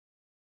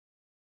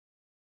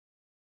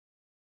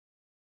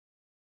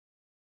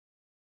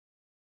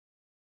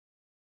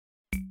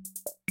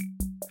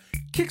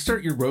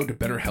Kickstart your road to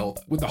better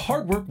health with the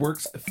Hard Work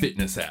Works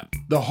fitness app.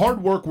 The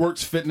Hard Work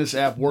Works fitness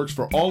app works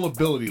for all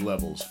ability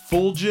levels.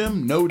 Full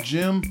gym,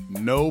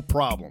 no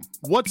problem.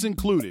 What's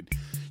included?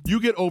 You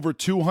get over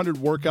 200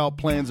 workout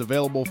plans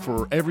available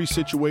for every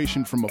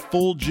situation from a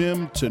full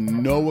gym to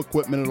no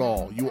equipment at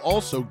all. You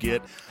also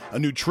get a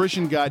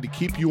nutrition guide to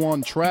keep you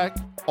on track.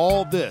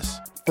 All this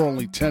for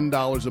only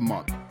 $10 a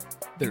month.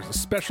 There's a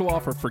special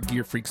offer for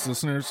Gear Freaks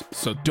listeners,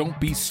 so don't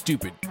be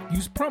stupid.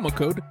 Use promo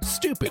code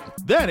STUPID.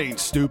 That ain't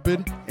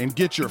stupid. And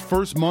get your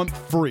first month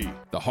free.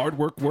 The Hard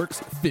Work Works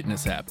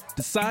fitness app.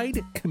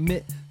 Decide,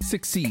 commit,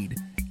 succeed,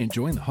 and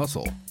join the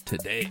hustle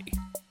today.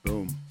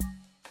 Boom.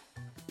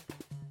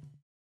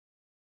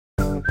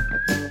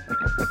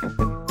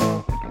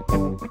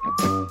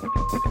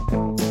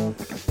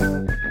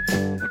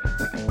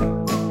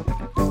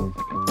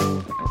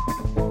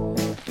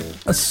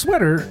 A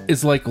sweater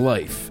is like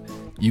life.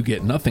 You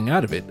get nothing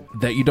out of it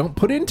that you don't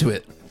put into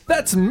it.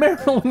 That's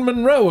Marilyn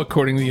Monroe,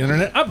 according to the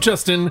internet. I'm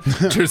Justin,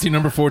 jersey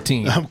number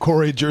 14. I'm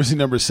Corey, jersey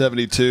number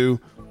 72.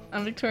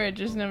 I'm Victoria,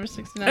 jersey number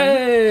 69.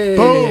 Hey!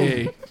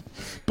 Boom!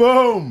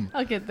 Boom!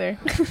 I'll get there.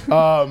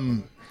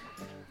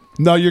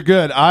 No, you're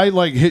good.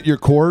 I hit your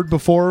cord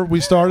before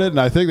we started,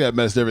 and I think that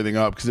messed everything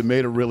up because it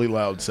made a really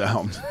loud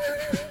sound.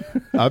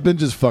 I've been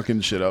just fucking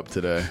shit up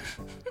today.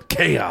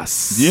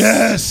 Chaos.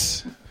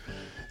 Yes!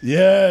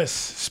 Yes!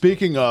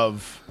 Speaking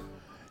of,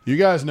 you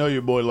guys know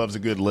your boy loves a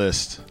good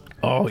list.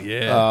 Oh,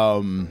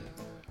 yeah.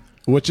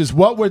 Which is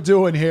what we're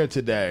doing here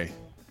today.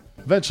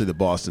 Eventually the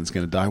Boston's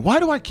going to die. Why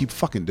do I keep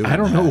fucking doing that?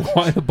 I don't know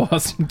why the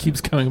Boston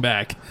keeps coming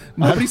back.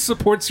 Nobody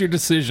supports your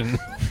decision.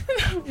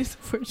 Nobody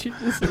supports your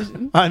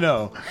decision. I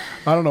know.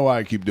 I don't know why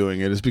I keep doing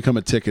it. It's become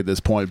a tick at this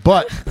point.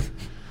 But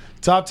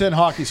top 10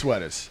 hockey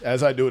sweaters,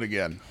 as I do it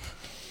again.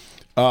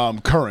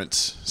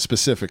 Currents,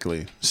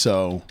 specifically.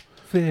 So...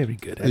 Very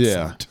good. Excellent.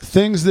 Yeah.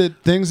 Things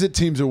that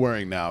teams are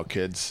wearing now,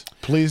 kids.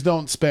 Please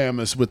don't spam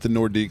us with the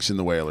Nordiques and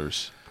the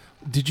Whalers.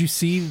 Did you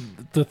see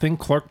the thing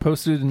Clark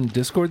posted in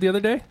Discord the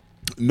other day?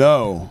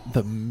 No.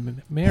 The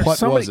mayor.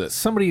 What was it?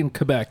 Somebody in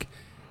Quebec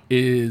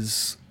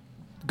is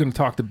going to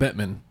talk to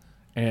Bettman,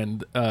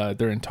 and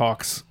they're in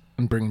talks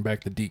and bringing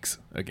back the Deeks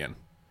again.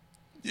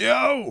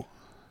 Yo!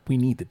 We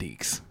need the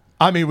Deeks.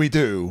 I mean, we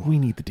do. We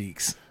need the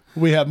Deeks.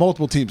 We have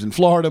multiple teams in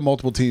Florida,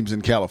 multiple teams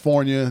in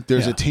California.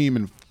 There's Yeah. a team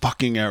in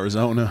fucking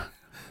Arizona.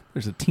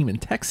 There's a team in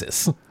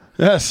Texas.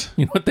 Yes.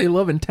 You know what they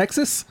love in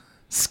Texas?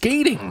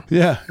 Skating.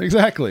 Yeah,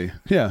 exactly.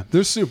 Yeah,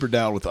 they're super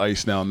down with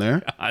ice down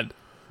there. God.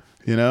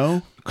 You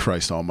know?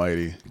 Christ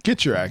almighty.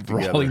 Get your act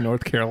together. Raleigh,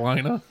 North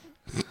Carolina.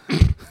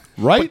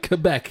 Right? But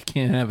Quebec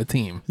can't have a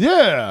team.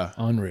 Yeah.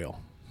 Unreal.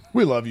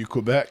 We love you,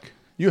 Quebec.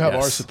 You have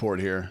Yes. our support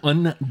here.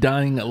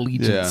 Undying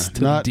allegiance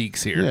to the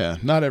Deeks here. Yeah,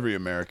 not every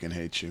American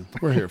hates you.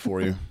 We're here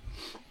for you.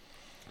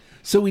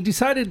 So we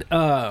decided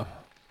to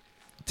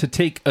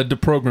take a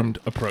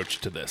deprogrammed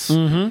approach to this.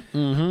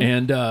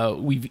 And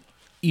we've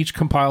each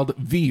compiled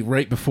V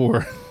right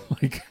before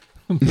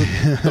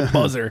the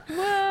buzzer.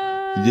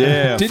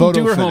 Yeah, Didn't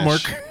photo do her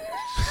finish.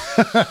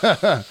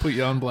 homework. Put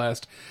you on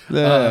blast.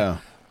 Yeah.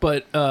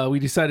 But we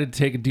decided to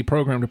take a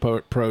deprogrammed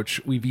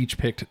approach. We've each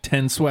picked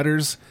 10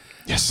 sweaters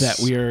that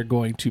we are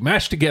going to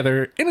mash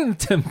together in an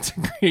attempt to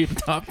create a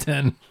top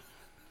 10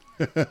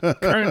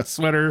 current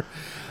sweater.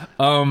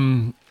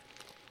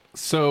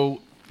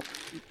 So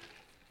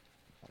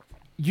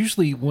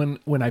usually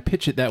when I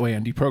pitch it that way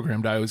on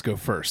Deprogrammed, I always go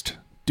first.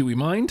 Do we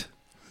mind?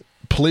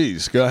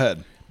 Please, go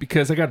ahead.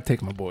 Because I got to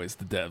take my boys,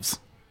 the devs.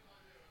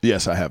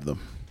 Yes, I have them.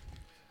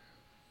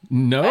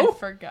 No? I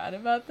forgot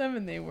about them,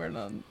 and they weren't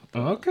on.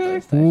 Okay.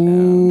 List I found.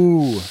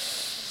 Ooh.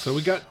 So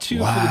we got 2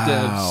 for the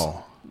devs.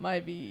 Wow.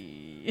 Might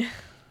be.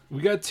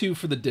 We got 2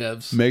 for the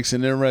devs. Makes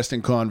an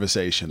interesting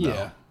conversation, though.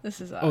 Yeah. This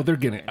is. Oh, they're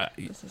getting.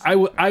 This is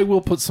I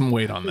will put some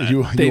weight on that.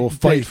 You will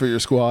fight for your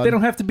squad. They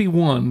don't have to be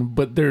 1,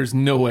 but there's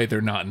no way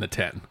they're not in the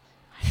 10.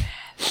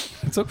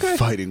 It's okay.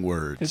 Fighting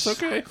words. It's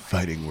okay.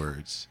 Fighting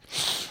words.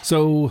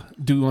 So,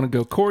 do we want to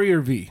go Corey or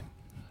V?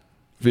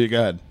 V, go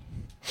ahead.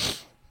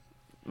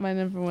 My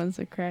number one's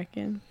the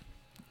Kraken.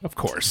 Of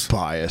course.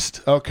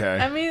 Biased. Okay.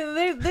 I mean,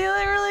 they look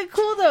really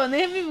cool though, and they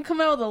haven't even come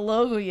out with a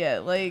logo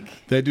yet.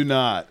 They do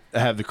not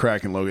have the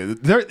Kraken logo.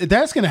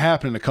 That's going to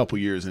happen in a couple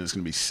years, and it's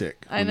going to be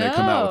sick when they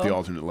come out with the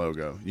alternate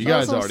logo. You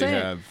guys already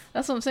have.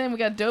 That's what I'm saying. We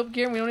got dope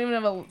gear, and we don't even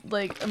have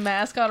a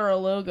mascot or a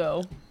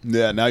logo.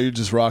 Yeah, now you're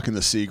just rocking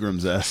the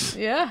Seagram's S.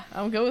 Yeah,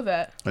 I'm good with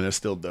that. And it's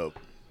still dope.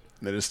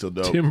 That is still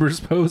dope.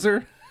 Timbers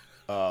poser.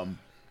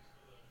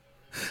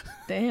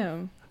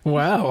 Damn.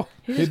 Wow.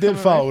 He did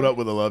follow it up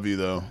with a love you,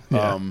 though.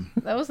 Yeah.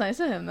 That was nice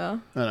of him, though.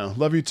 I know.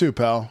 Love you too,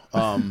 pal.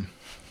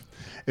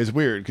 It's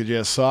weird because,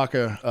 yeah,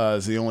 soccer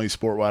is the only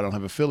sport where I don't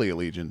have a Philly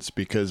allegiance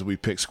because we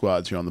pick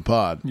squads here on the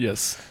pod.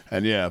 Yes.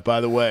 And, yeah, by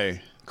the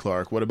way,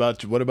 Clark, what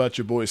about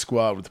your boys'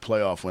 squad with the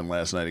playoff win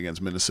last night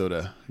against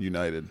Minnesota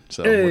United?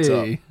 So, what's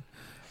up?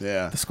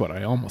 Yeah. The squad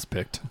I almost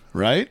picked.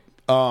 Right?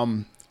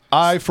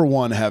 I, for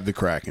one, have the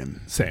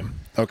Kraken. Same.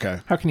 Okay.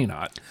 How can you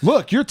not?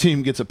 Look, your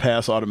team gets a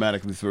pass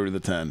automatically through to the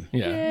 10.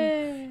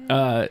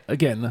 Yeah.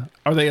 Again,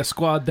 are they a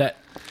squad that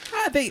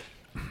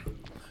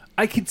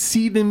I could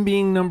see them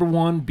being number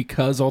one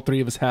because all three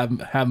of us have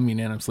them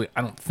unanimously.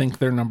 I don't think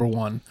they're number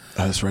one.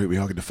 That's right. We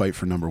all get to fight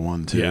for number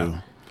one, too.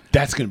 Yeah.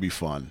 That's going to be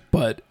fun.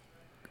 But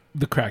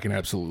the Kraken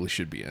absolutely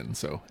should be in,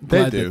 so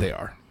glad that they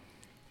are.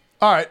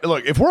 All right,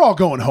 look, if we're all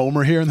going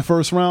Homer here in the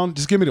first round,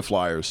 just give me the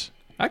Flyers.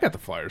 I got the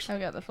Flyers. I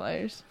got the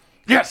Flyers.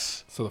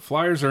 Yes! So the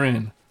Flyers are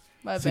in.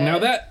 My See, bad. now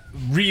that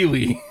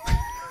really...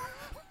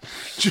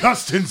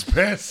 Justin's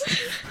pissed.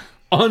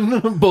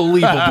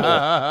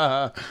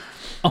 Unbelievable.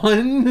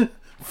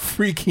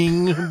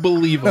 Unfreaking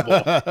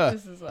believable.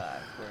 This is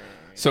awkward.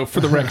 So for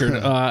the record,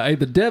 I had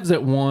the Devs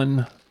at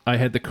 1, I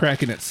had the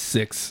Kraken at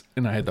 6,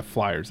 and I had the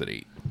Flyers at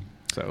 8.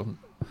 So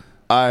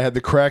I had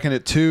the Kraken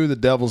at 2, the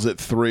Devils at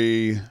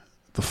 3,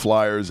 the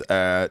Flyers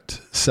at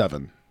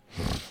 7.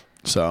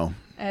 So.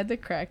 I had the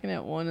Kraken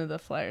at 1 and the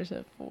Flyers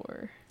at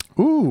 4.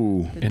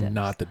 Ooh. and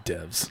not the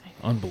Devs.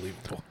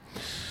 Unbelievable.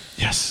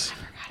 Yes.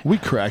 We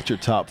cracked your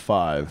top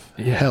 5.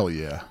 Yeah. Hell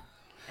yeah.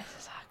 This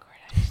is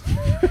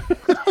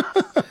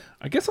awkward.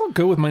 I guess I'll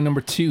go with my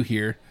number 2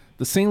 here,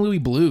 the St. Louis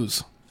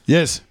Blues.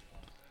 Yes.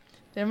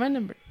 They're my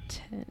number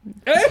 10.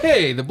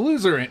 Hey, the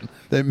Blues are in.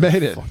 They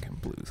made it. Fucking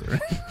Blues are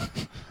in.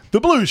 The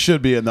Blues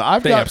should be in there.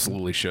 They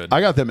absolutely should. I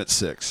got them at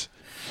 6.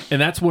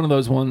 And that's one of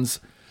those ones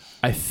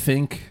I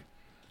think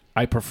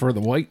I prefer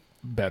the white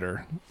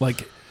better.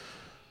 Like,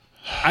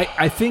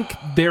 I think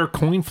they're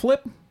coin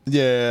flip,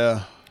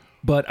 Yeah.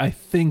 but I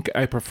think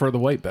I prefer the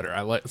white better.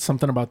 I like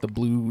something about the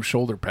blue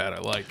shoulder pad I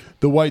like.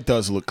 The white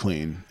does look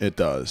clean. It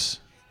does.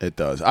 It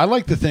does. I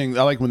like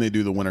when they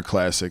do the Winter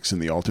Classics and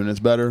the alternates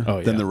better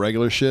than the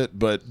regular shit,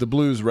 but the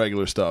Blues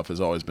regular stuff has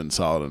always been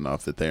solid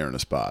enough that they earn a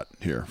spot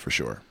here for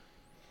sure.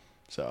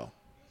 So.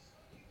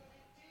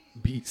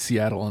 Beat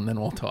Seattle and then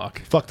we'll talk.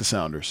 Fuck the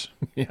Sounders.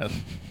 Yeah.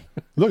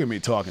 Look at me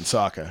talking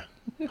soccer.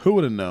 Who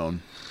would have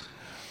known?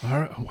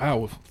 All right.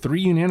 Wow.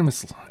 3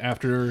 unanimous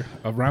after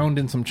a round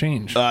and some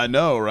change. I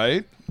know,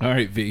 right? All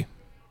right, V.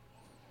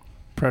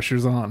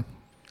 Pressure's on.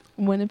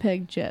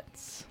 Winnipeg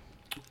Jets.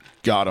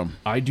 Got him.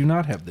 I do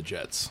not have the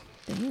Jets.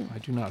 Damn. I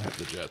do not have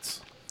the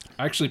Jets.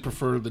 I actually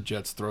prefer the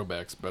Jets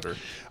throwbacks better.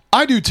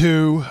 I do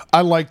too.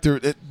 I like they're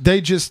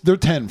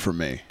 10 for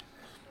me.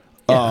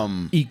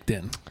 Eked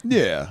in.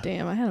 Yeah.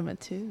 Damn, I had them at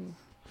 2.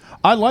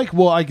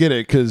 I get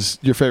it because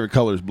your favorite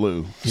color is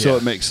blue, so Yeah.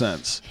 it makes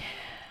sense.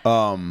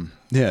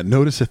 Yeah,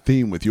 notice a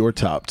theme with your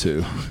top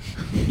 2.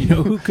 You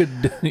know who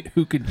could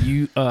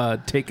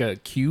take a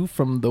cue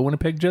from the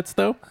Winnipeg Jets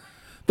though?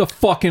 The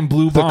fucking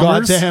Blue The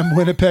Bombers. goddamn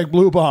Winnipeg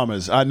Blue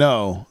Bombers. I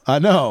know.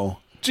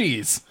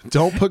 Jeez.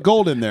 Don't put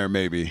gold in there,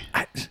 maybe.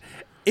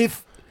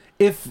 If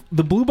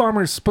the Blue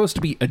Bomber is supposed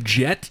to be a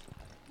jet,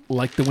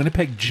 like the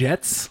Winnipeg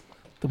Jets,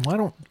 then why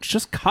don't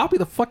just copy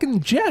the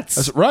fucking Jets?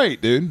 That's right,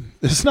 dude.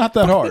 It's not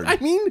that hard. I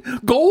mean,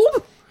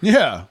 gold?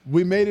 Yeah,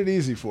 we made it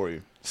easy for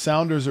you.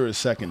 Sounders are a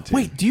second team.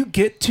 Wait, do you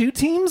get 2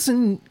 teams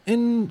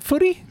in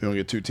footy? You don't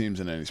get 2 teams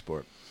in any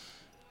sport.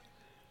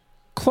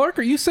 Clark,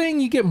 are you saying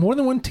you get more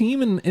than 1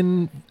 team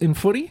in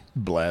footy?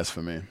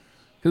 Blasphemy.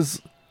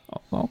 Because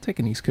I'll take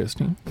an East Coast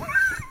team.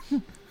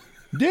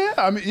 Yeah,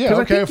 I mean, yeah, 'Cause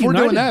I okay. think If we're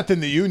doing United- that,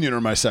 then the Union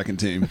are my second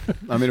team.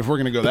 I mean, if we're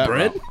going to go that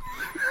Bread?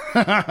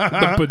 route.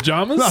 The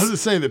pajamas? I was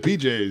just saying the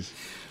PJs.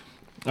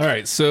 All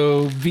right,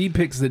 so V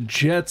picks the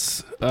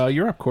Jets.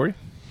 You're up, Corey.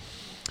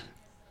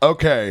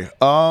 Okay.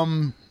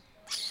 I'm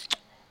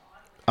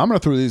going to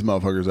throw these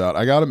motherfuckers out.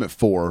 I got them at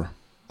 4.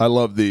 I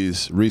love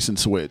these. Recent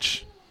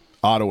switch.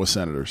 Ottawa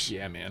Senators.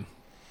 Yeah, man.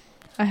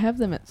 I have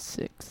them at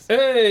 6.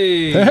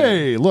 Hey!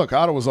 Hey, look,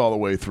 Ottawa's all the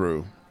way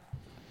through.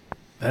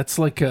 That's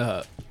like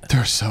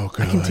They're so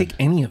good. I can take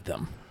any of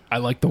them. I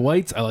like the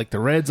whites. I like the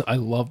reds. I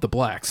love the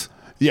blacks.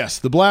 Yes,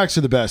 the blacks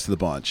are the best of the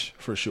bunch,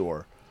 for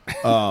sure.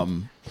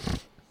 I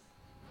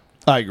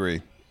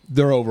agree.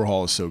 Their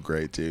overhaul is so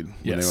great, dude. When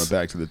Yes. they went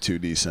back to the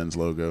 2D Sens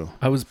logo.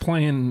 I was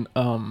playing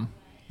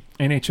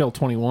NHL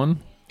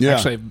 21. Yeah.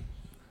 Actually,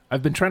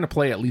 I've been trying to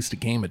play at least a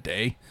game a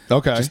day.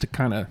 Okay. Just to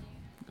kind of,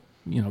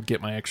 get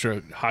my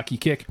extra hockey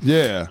kick.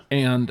 Yeah.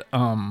 And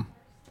I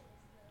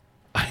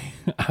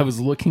was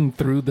looking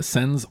through the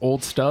Sens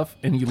old stuff,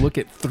 and you look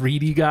at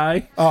 3D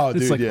guy. Oh, it's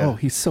dude, like, yeah. oh,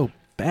 he's so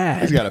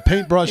bad. He's got a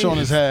paintbrush on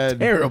his head.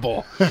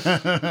 Terrible.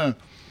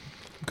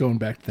 Going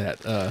back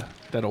to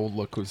that old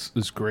look was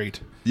great.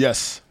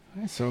 Yes.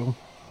 So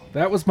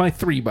that was my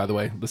 3, by the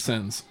way, the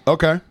Sens.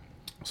 Okay.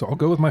 So I'll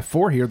go with my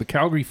 4 here, the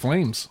Calgary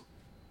Flames.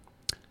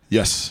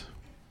 Yes.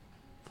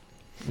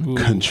 Ooh,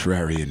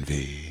 Contrarian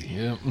V.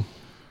 yep.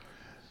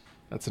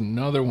 That's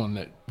another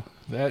one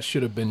that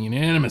should have been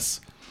unanimous.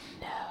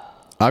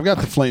 I've got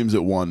the Flames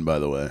at 1, by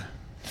the way.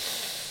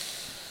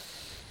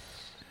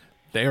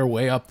 They're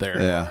way up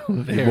there. Yeah.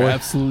 They're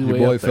absolutely way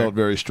Your boy up there. felt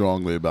very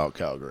strongly about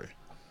Calgary.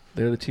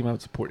 They're the team I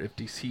would support if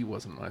DC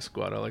wasn't my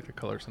squad. I like the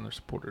colors and their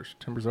supporters.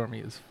 Timbers Army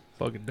is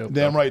fucking dope.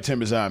 Damn though. right,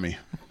 Timbers Army.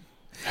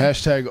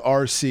 Hashtag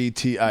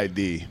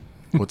RCTID.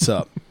 What's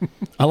up?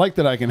 I like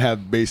that I can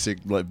have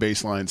basic,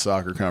 baseline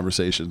soccer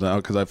conversations now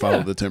because I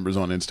follow the Timbers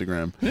on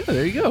Instagram. Yeah,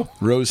 there you go.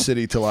 Rose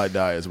City Till I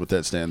Die is what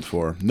that stands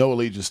for. No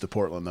allegiance to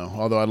Portland, though.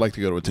 Although I'd like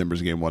to go to a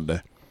Timbers game one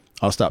day.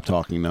 I'll stop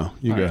talking now.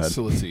 You All go right, ahead.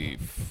 so let's see.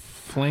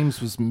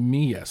 Flames was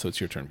me. Yeah, so it's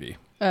your turn, V.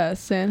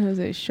 San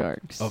Jose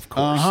Sharks. Of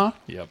course. Uh-huh.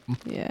 Yep.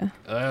 Yeah.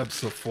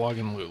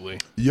 Absolutely.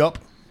 Yup.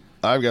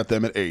 I've got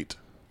them at 8.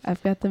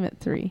 I've got them at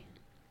 3.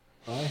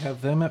 I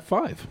have them at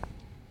 5.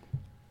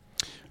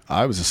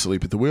 I was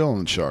asleep at the wheel on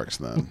the Sharks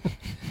then.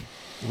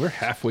 We're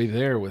halfway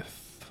there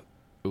with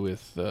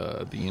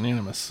the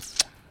unanimous.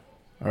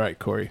 All right,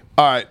 Corey.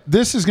 All right,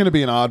 this is going to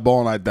be an oddball,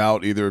 and I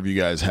doubt either of you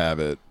guys have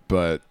it,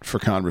 but for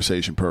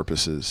conversation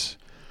purposes,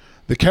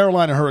 the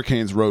Carolina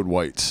Hurricanes road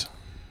whites.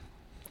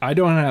 I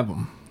don't have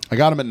them. I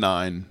got them at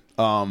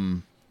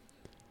 9.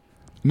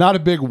 Not a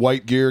big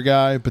white gear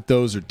guy, but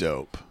those are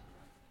dope.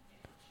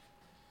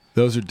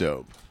 Those are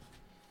dope.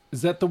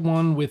 Is that the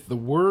one with the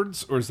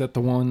words, or is that the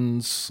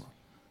ones?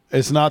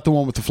 It's not the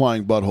one with the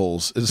flying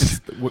buttholes.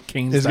 What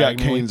canes? It's got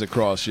diagonally? canes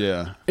across,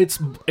 yeah. It's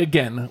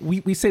again.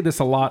 We say this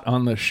a lot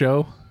on the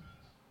show.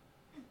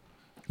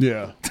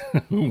 Yeah.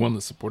 Who won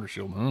the supporter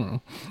shield? I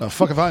don't know.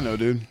 Fuck if I know,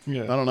 dude.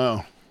 Yeah. I don't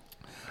know.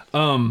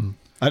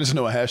 I just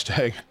know a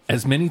hashtag.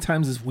 As many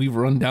times as we've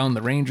run down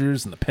the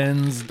Rangers and the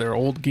Pens, their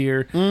old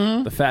gear,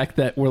 the fact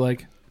that we're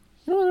like,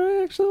 you know,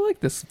 I actually like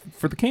this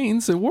for the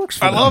Canes. It works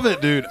for them. I love it,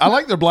 dude. I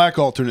like their black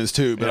alternates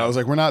too, but Yeah. I was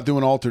like, we're not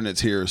doing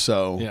alternates here,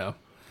 so Yeah.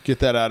 get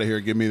that out of here.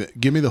 Give me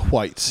the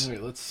whites.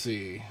 Wait, let's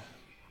see.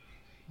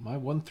 My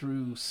 1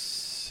 through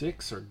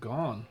 6 are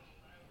gone.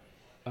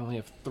 I only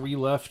have 3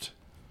 left.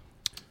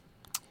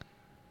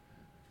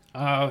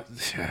 I'll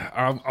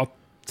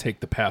take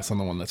the pass on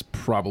the one that's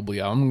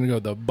probably out. I'm going to go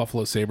the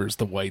Buffalo Sabres,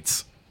 the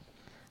whites.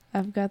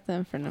 I've got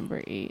them for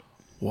number 8.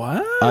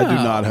 Wow. I do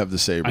not have the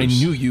Sabres. I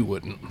knew you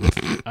wouldn't.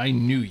 I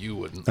knew you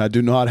wouldn't. I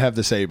do not have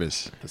the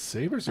Sabres. The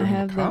Sabres are I in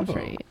have the them combo. for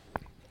 8.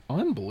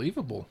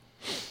 Unbelievable.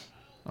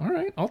 All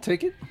right, I'll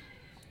take it.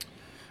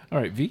 All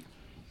right, V.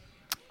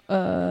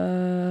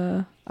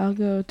 I'll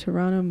go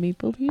Toronto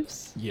Maple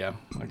Leafs. Yeah,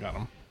 I got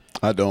them.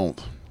 I don't.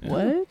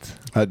 What?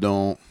 I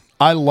don't.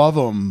 I love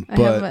them, I have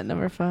them but at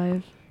number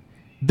 5.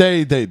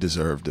 they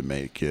deserve to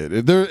make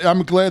it.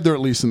 I'm glad they're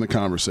at least in the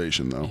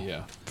conversation, though.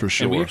 Yeah, For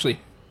sure. And we actually,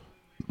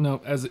 no,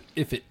 as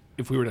if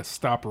we were to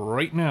stop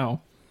right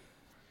now,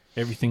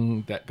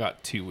 everything that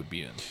got 2 would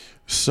be in.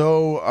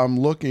 So I'm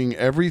looking,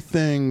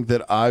 everything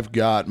that I've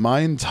got, my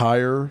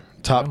entire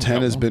top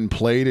 10 has been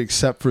played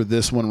except for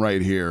this one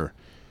right here.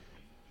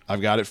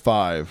 I've got it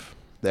 5.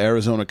 The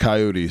Arizona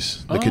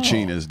Coyotes, the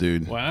Kachinas,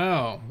 dude.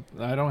 Wow,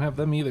 I don't have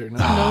them either. No,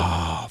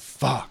 Oh,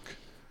 fuck.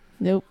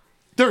 Nope.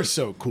 They're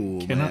so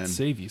cool, cannot man.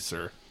 save you,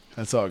 sir.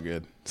 That's all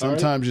good.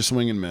 Sometimes you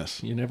swing and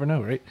miss. You never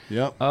know, right?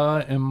 Yep.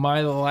 And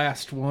my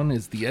last one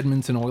is the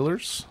Edmonton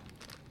Oilers.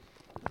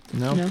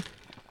 No.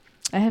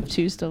 I have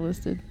 2 still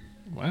listed.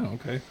 Wow.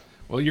 Okay.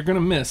 Well, you're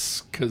gonna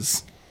miss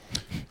because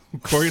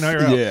Corey and I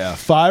are out. Yeah,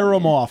 fire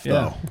them off, Yeah.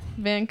 though.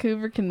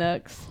 Vancouver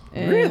Canucks.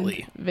 And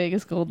Really?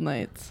 Vegas Golden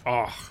Knights.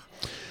 Oh,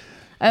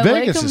 I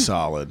Vegas like them. is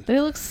solid. They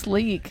look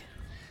sleek.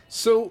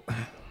 so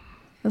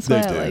That's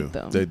why They I do. like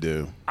them. They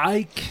do.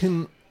 I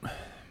can.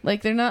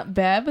 Like, they're not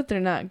bad, but they're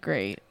not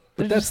great.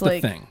 They're But that's just the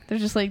like, thing. They're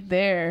just like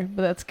there,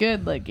 but that's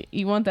good. Like,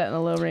 you want that in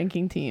a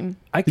low-ranking team.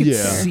 I could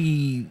Yeah.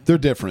 see. They're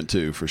different,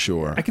 too, for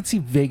sure. I could see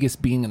Vegas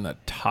being in the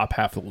top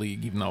half of the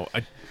league, even though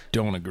I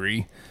don't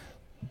agree.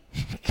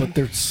 But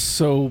they're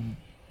so.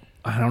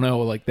 I don't know.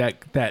 Like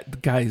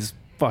that guy's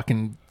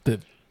fucking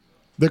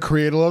The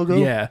Create logo?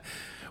 yeah,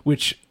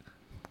 which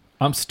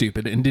I'm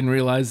stupid and didn't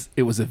realize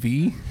it was a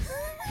V.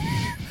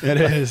 It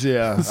is,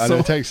 yeah. I know So-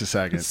 it takes a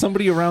second.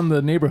 Somebody around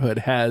the neighborhood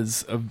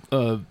has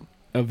a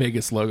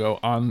Vegas logo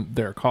on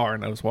their car,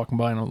 and I was walking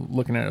by and I'm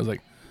looking at it. I was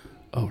like,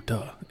 "Oh,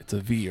 duh! It's a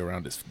V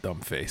around his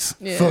dumb face."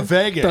 Yeah. For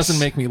Vegas. Doesn't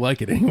make me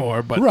like it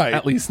anymore, but Right.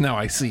 at least now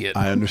I see it. I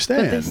But they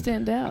understand.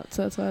 stand out,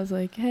 so that's why I was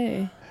like,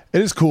 hey. It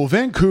is cool.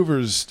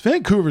 Vancouver's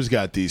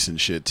got decent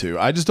shit, too.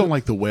 I just don't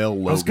like the whale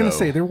logo. I was gonna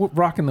say they're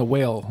rocking the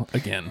whale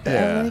again. But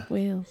Yeah. I like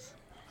Wales.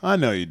 I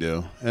know you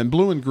do. And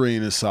blue and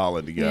green is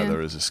solid together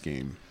Yeah. as a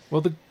scheme.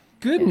 Well, the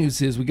good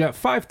news is we got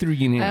 5-3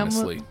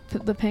 unanimously.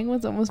 The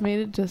Penguins almost made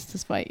it just to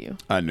spite you.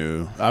 I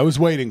knew. I was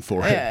waiting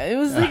for it. Yeah, it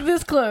was like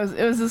this close.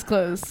 It was this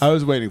close. I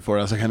was waiting for it.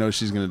 I was like, I know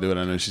she's going to do it.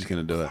 I know she's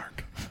going to do it.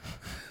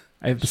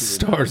 I have the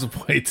Stars of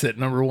Whites at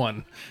number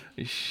 1.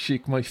 I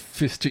shake my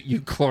fist at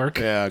you, Clark.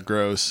 Yeah,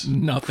 gross.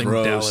 Nothing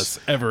Gross. Dallas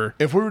ever.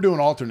 If we were doing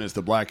alternates,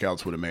 the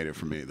Blackouts would have made it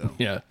for me, though.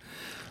 Yeah.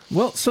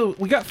 Well, so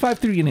we got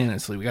 5-3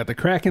 unanimously. We got the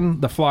Kraken,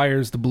 the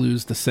Flyers, the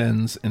Blues, the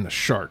Sens, and the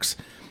Sharks.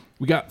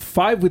 We got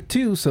 5 with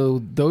 2,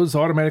 so those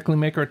automatically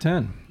make our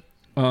 10.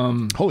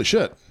 Holy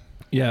shit.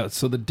 Yeah,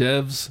 so the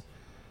Devs,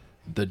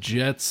 the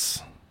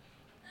Jets,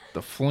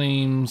 the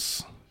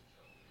Flames,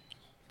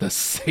 the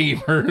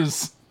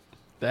Sabres.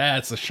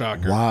 That's a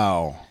shocker.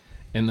 Wow.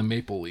 And the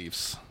Maple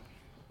Leafs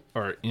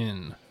are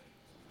in.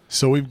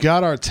 So we've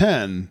got our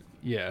 10.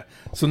 Yeah.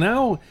 So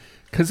now,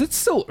 because it's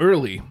still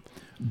early,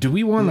 do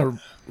we want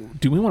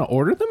to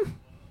order them?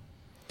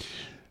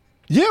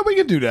 Yeah, we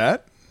could do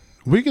that.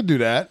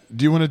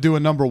 Do you want to do a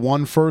number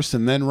 1 first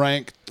and then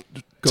rank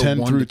Go 10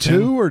 1 through to 2,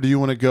 10? or do you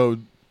want to go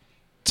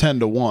 10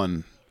 to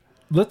 1?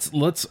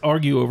 Let's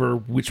argue over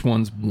which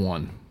one's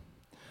 1.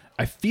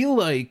 I feel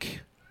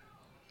like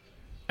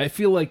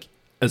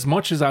as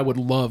much as I would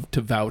love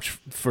to vouch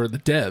for the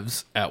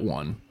devs at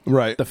 1,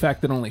 Right. the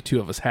fact that only 2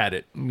 of us had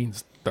it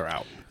means they're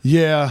out.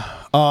 Yeah.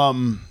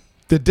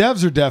 The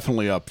devs are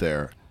definitely up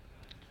there.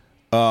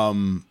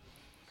 I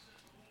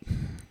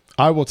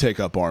will take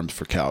up arms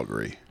for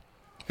Calgary,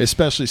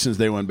 especially since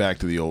they went back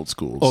to the old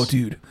schools. Oh,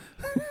 dude.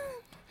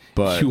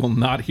 But You will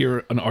not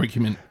hear an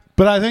argument.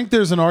 But I think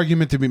there's an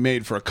argument to be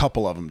made for a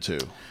couple of them, too.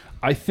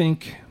 I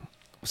think...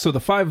 So the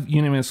 5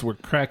 unanimous were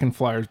Kraken,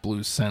 Flyers,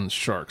 Blues, Sens,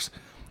 Sharks.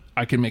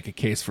 I can make a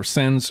case for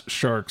Sens,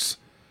 Sharks,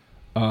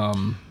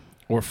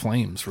 or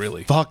Flames,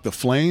 really. Fuck, the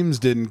Flames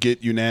didn't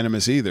get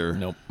unanimous either.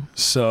 Nope.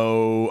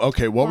 So,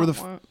 okay, what were the...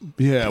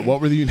 what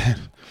were the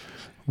unanimous...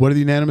 What are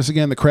the unanimous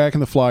again? The Kraken,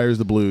 the Flyers,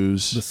 the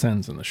Blues. The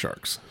Sens and the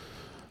Sharks.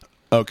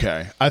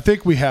 Okay. I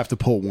think we have to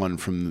pull one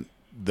from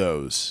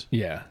those.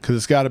 Yeah. Because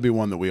it's got to be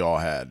one that we all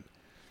had.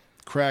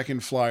 Kraken,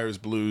 Flyers,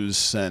 Blues,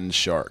 Sens,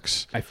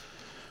 Sharks.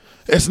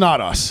 It's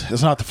not us.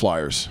 It's not the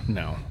Flyers.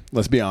 No.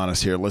 Let's be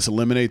honest here. Let's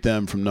eliminate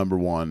them from number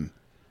 1.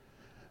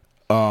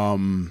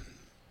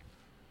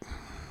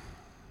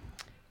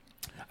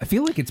 I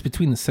feel like it's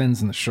between the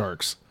Sens and the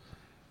Sharks.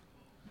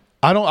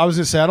 I was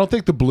gonna say I don't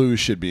think the Blues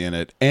should be in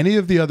it. Any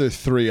of the other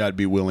 3 I'd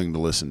be willing to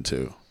listen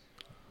to.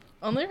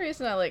 Only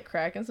reason I like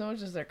Kraken so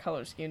much is their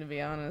color scheme, to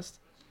be honest.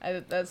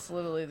 That's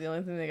literally the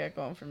only thing they got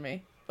going for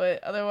me.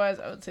 But otherwise,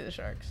 I would say the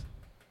Sharks.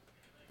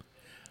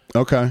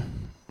 Okay.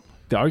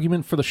 The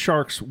argument for the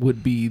Sharks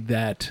would be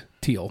that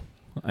teal.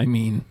 I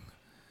mean,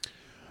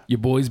 your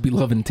boys be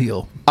loving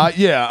teal.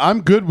 Yeah,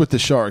 I'm good with the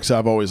Sharks.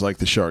 I've always liked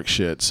the Shark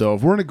shit. So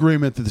if we're in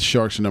agreement that the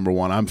Sharks are number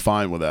 1, I'm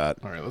fine with that.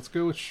 All right, let's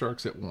go with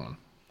Sharks at 1.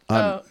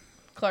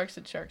 Clark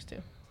said Sharks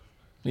too.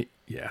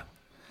 Yeah.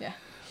 Yeah.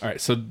 All right,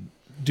 so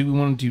do we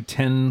want to do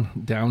 10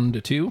 down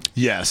to 2?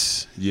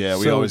 Yes. Yeah,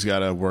 we So- always got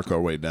to work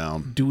our way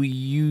down. Do we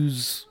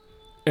use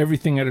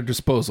everything at our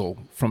disposal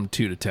from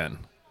 2 to 10?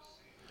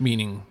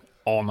 Meaning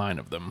all 9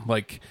 of them.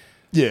 Like,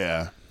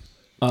 Yeah.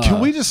 Can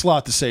we just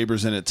slot the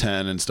Sabres in at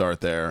 10 and start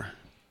there?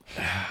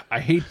 I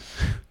hate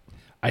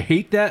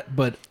that,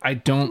 but I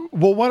don't.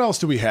 Well, what else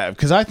do we have?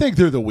 Because I think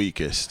they're the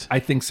weakest. I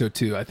think so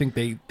too. I think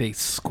they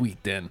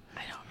squeaked in.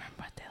 I don't remember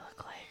what they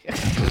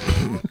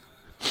look like.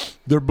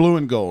 They're blue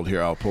and gold.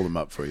 Here, I'll pull them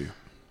up for you.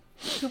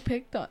 Who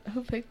picked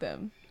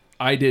them?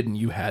 I did, and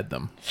you had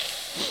them.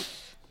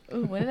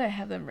 Ooh, what did I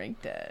have them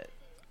ranked at?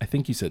 I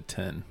think you said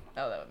 10.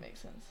 Oh, that would make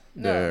sense.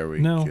 There we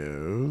No.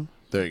 go.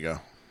 There you go.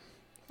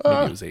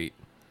 Maybe it was 8.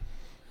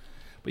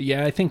 But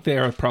yeah, I think they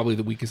are probably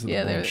the weakest of the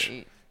Yeah, they're bunch. the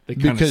 8. They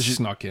kind of Because you-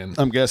 snuck in.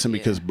 I'm guessing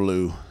because Yeah.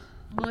 blue.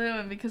 Blue,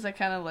 and because I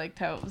kind of liked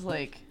how it was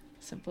like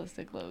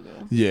simplistic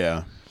logo.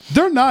 Yeah.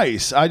 They're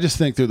nice. I just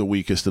think they're the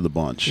weakest of the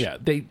bunch. Yeah,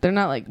 they They're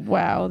not like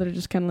wow. They're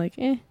just kind of like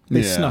eh.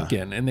 they Yeah. snuck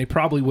in, and they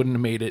probably wouldn't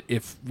have made it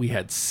if we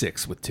had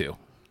 6 with 2. Like,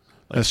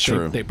 That's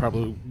true. They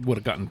probably would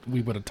have gotten.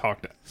 We would have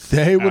talked.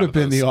 They would Out have of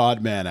been those. the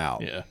odd man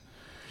out. Yeah.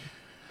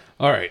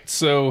 All right,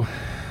 so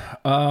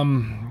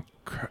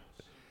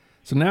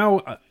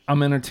now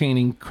I'm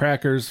entertaining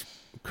Kraken,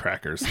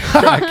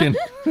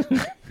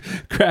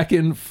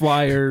 Kraken,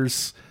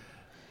 Flyers,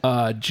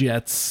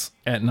 Jets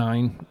at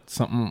 9,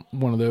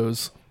 one of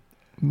those,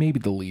 maybe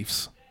the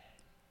Leafs.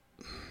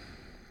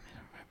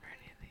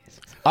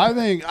 I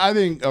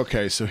think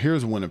okay, so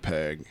here's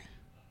Winnipeg.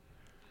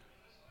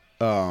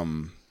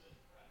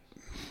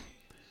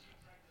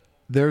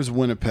 There's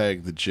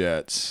Winnipeg, the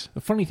Jets.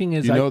 The funny thing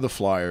is, You know the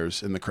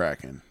Flyers and the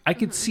Kraken. I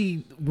could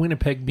see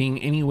Winnipeg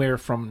being anywhere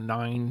from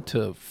 9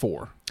 to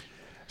 4.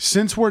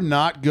 Since we're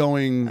not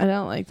going I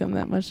don't like them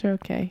that much. They're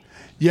okay.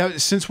 Yeah,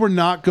 since we're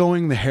not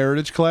going the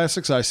Heritage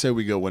Classics, I say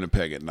we go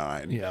Winnipeg at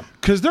 9. Yeah.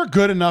 Cuz they're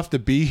good enough to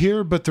be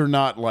here, but they're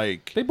not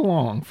like They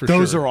belong for sure.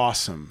 those are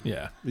awesome.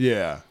 Yeah.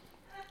 Yeah.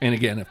 And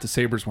again, if the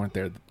Sabres weren't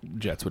there, the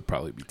Jets would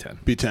probably be 10.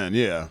 Be 10,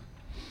 yeah.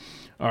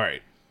 All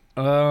right.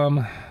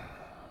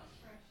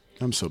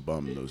 I'm so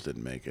bummed those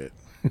didn't make it.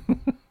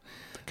 The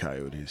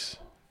Coyotes.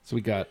 So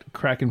we got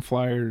Kraken,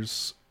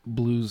 Flyers,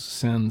 Blues,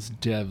 Sens,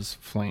 Devs,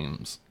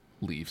 Flames,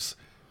 Leafs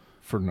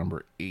for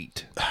number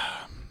 8.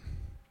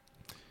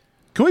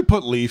 Can we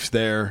put Leafs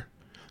there?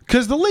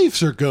 Because the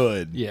Leafs are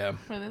good. Yeah,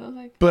 What do they look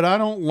like? But I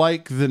don't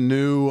like the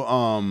new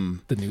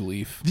the new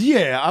Leaf.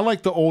 yeah, I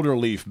like the older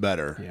Leaf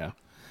better. Yeah,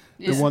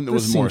 The one that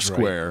This was more seems right.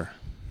 square.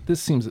 8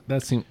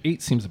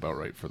 seems about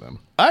right for them.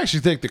 I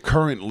actually think the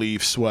current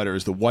Leaf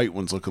sweaters, the white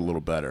ones, look a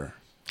little better.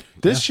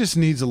 This just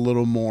needs a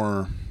little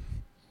more.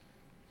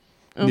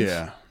 Oomph.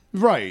 Yeah.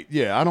 Right.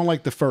 Yeah. I don't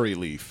like the furry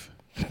Leaf.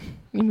 You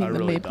mean I the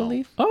really maple don't.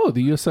 leaf? Oh,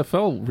 the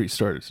USFL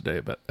restarted today,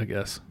 but I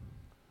guess.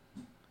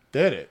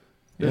 Did it?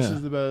 This Yeah.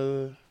 is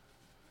the.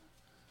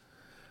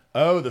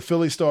 Oh, the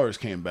Philly Stars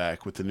came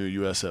back with the new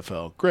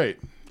USFL. Great.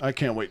 I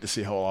can't wait to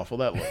see how awful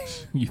that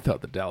looks. You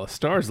thought the Dallas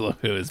Stars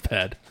logo is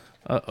bad.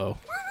 Uh-oh.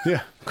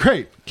 Yeah.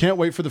 Great. Can't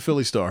wait for the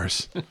Philly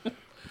Stars.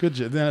 Good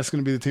job. That's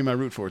going to be the team I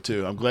root for,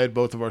 too. I'm glad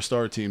both of our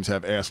star teams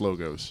have ass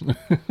logos.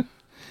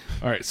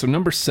 All right, so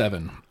number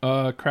 7.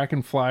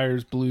 Kraken,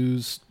 Flyers,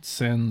 Blues,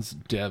 Sens,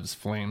 Devs,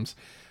 Flames.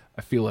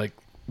 I feel like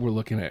we're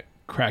looking at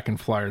Kraken,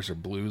 Flyers, or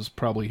Blues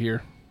probably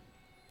here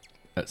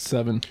at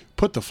 7.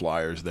 Put the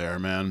Flyers there,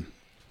 man.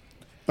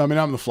 I mean,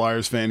 I'm the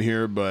Flyers fan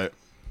here, but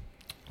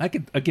I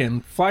could,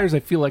 again, Flyers, I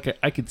feel like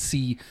I could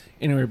see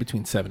anywhere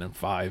between 7 and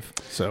 5.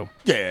 So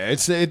yeah,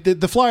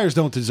 the Flyers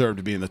don't deserve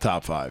to be in the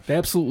top 5. they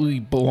absolutely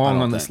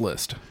belong on this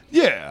list.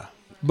 Yeah,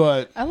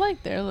 but I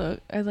like their look.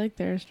 I like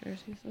their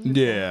jerseys.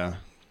 yeah.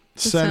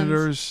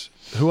 Senators.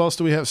 Who else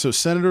do we have? So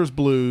Senators,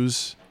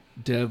 Blues.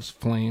 Devs,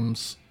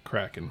 Flames,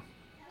 Kraken.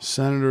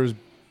 Senators.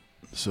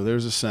 So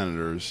there's the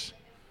Senators.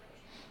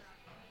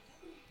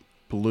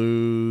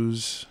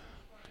 Blues.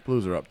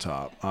 Blues are up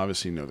top.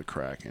 Obviously, you know the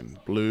Kraken.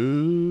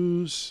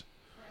 Blues.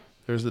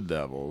 There's the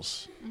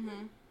Devils.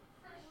 Mm-hmm.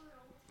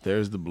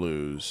 There's the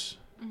Blues.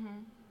 Mm-hmm.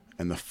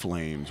 And the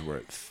Flames were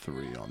at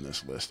 3 on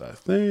this list, I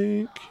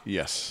think.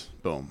 Yes.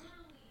 Boom.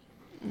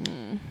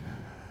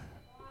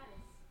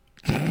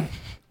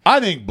 I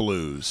think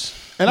Blues.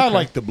 And I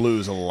like the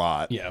Blues a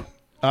lot. Yeah.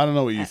 I don't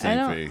know what you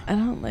think, V. I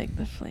don't like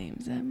the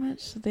Flames that much,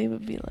 so they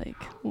would be like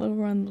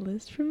lower on the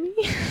list for me.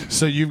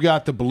 So you've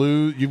got the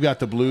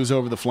Blues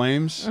over the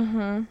Flames?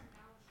 Uh-huh.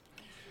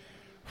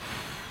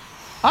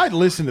 I'd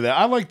listen to that.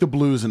 I like the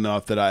Blues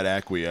enough that I'd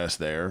acquiesce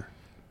there.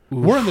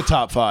 Oof. We're in the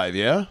top 5,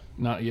 yeah?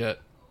 Not yet.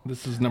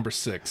 This is number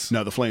 6.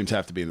 No, the Flames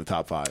have to be in the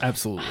top 5.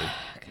 Absolutely.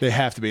 They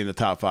have to be in the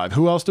top 5.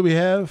 Who else do we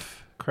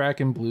have?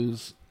 Kraken,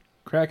 Blues,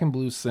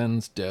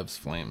 Sens, Devs,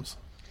 Flames.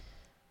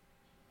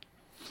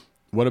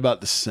 What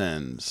about the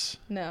Sens?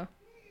 No.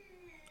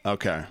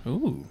 Okay.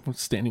 Ooh, we're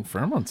standing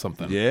firm on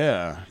something.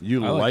 Yeah,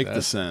 you like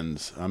the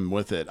Sens. I'm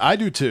with it. I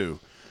do too.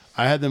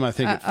 I had them, I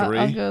think, at 3.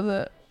 I'll go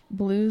the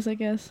Blues, I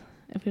guess.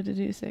 If we had to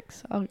do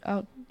 6,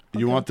 I'll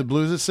you want the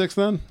Blues at 6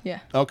 then?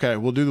 Yeah. Okay,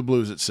 we'll do the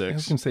Blues at 6. I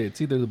was going to say, it's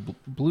either the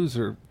Blues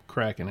or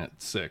Kraken at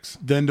 6.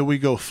 Then do we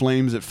go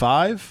Flames at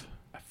 5?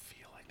 I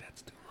feel like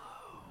that's too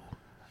low.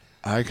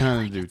 I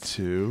kind of do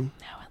too.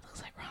 Now it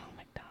looks like Ronald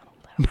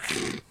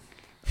McDonald.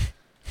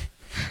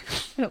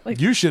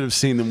 You should have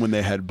seen them when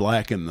they had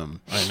black in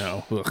them. I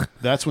know. Ugh.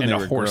 That's when and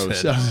they were horse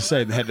gross. Head. I was gonna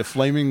say they had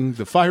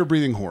the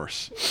fire-breathing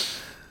horse.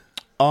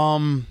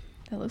 That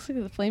looks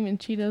like the Flaming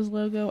Cheetos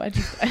logo. I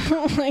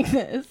don't like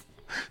this.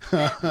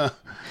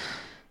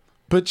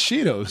 But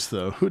Cheetos,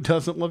 though, who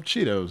doesn't love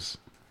Cheetos?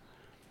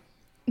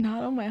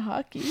 Not on my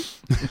hockey.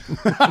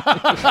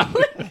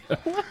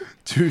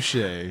 Touche.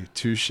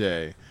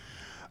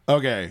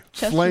 Okay,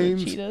 Chestnut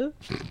Flames. Cheetos.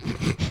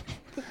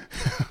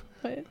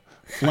 What?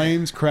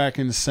 Flames,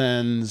 Kraken,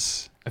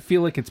 Sens. I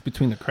feel like it's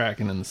between the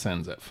Kraken and the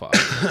Sens at 5.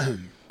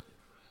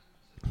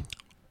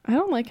 I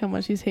don't like how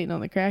much he's hating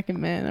on the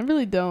Kraken, man. I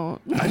really don't.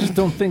 I just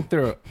don't think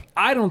they're.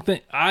 I don't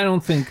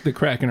think the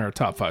Kraken are a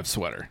top 5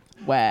 sweater.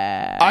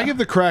 Wow. I give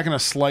the Kraken a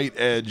slight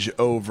edge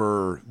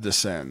over the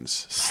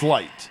Sens.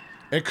 Slight.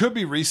 It could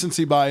be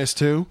recency bias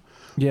too.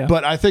 Yeah.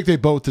 But I think they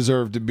both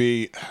deserve to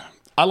be.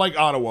 I like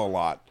Ottawa a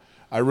lot.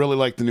 I really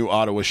like the new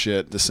Ottawa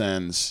shit, the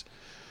Sens.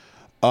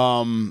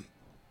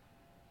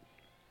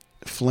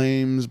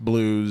 Flames,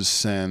 Blues,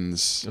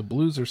 Sens. The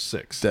Blues are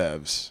 6.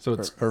 Devs. So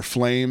it's or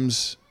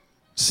Flames,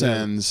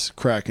 Sens,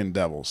 Kraken,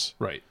 Devils.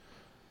 Right.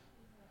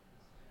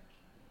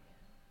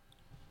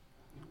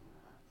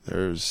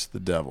 There's the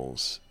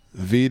Devils.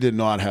 V did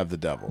not have the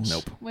Devils.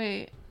 Nope.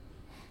 Wait.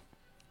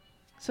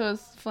 So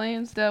it's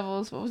Flames,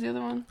 Devils. What was the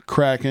other one?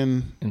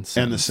 Kraken And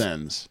the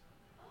Sens.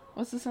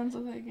 What's the Sens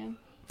look like again?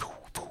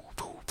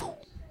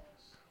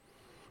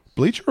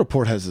 Bleacher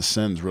Report has the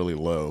Sens really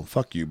low.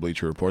 Fuck you,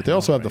 Bleacher Report. They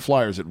also have the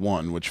Flyers at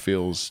 1, which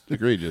feels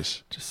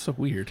egregious. Just so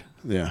weird.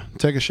 Yeah.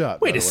 Take a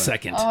shot. Wait a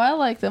second. Oh, I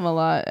like them a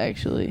lot,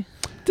 actually.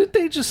 Did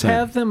they just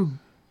have them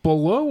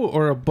below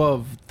or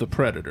above the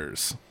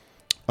Predators?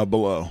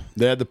 Below.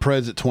 They had the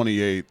Preds at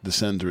 28. The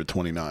Sens are at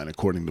 29,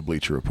 according to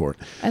Bleacher Report.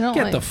 I don't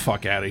Get like... the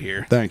fuck out of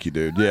here. Thank you,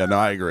 dude. Yeah, no,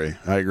 I agree.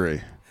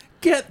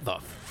 Get the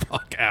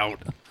fuck out.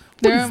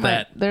 What is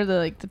that? They're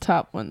the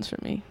top ones for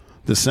me.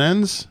 The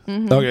Sens?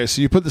 Mm-hmm. Okay,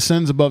 so you put the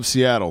Sens above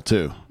Seattle,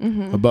 too.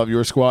 Mm-hmm. Above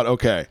your squad?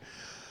 Okay.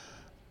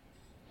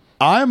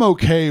 I'm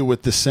okay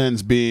with the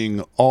Sens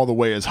being all the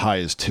way as high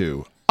as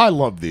 2. I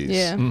love these.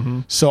 Yeah.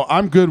 Mm-hmm. So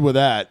I'm good with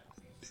that.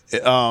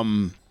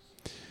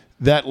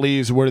 That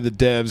leaves where the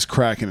Devs,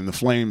 Kraken, and the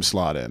Flames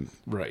slot in.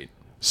 Right.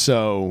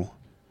 So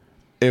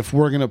if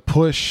we're going to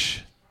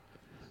push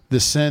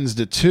the Sens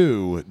to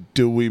 2,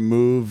 do we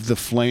move the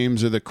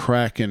Flames or the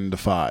Kraken to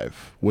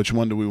 5? Which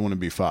one do we want to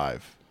be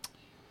 5?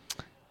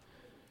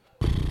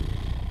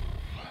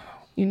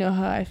 You know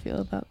how I feel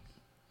about...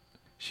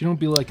 She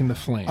don't be liking the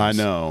Flames. I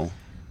know.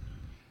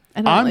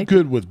 I'm like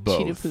good with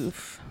both. Cheetah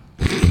poof.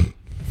 The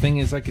thing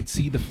is, I could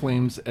see the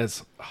Flames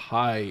as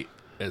high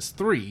as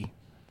 3.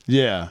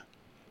 Yeah.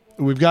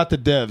 We've got the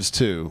Devs,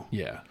 too.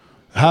 Yeah.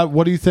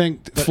 What do you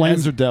think? But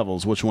Flames or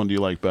Devils? Which one do you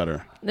like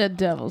better? The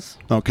Devils.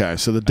 Okay,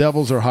 so the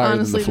Devils are higher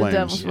Honestly, than the Flames. the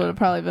Devils would have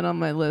probably been on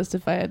my list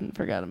if I hadn't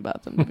forgotten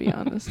about them, to be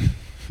honest.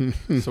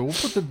 So we'll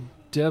put the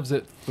Devs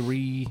at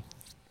 3,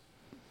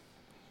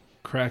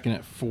 Kraken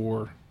at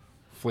 4,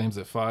 Flames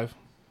at 5.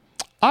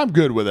 I'm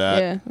good with that.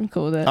 Yeah, I'm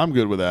cool with that. I'm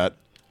good with that.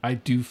 I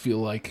do feel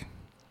like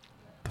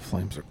the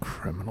Flames are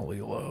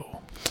criminally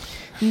low.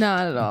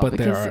 Not at all. But they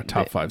because are a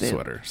top 5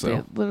 sweater. So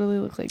they literally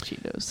look like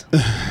Cheetos.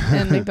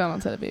 And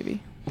McDonald's had a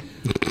baby.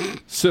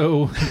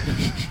 So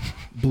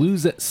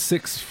Blues at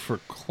 6 for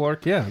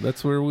Clark. Yeah,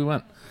 that's where we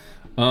went.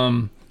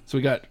 So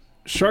we got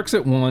Sharks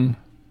at 1.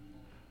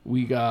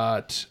 We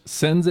got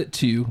Sens at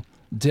 2.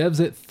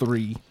 Devs at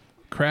 3.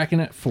 Kraken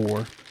at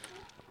 4.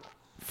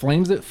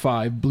 Flames at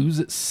 5. Blues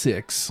at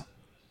 6.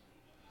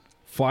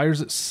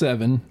 Flyers at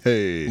 7.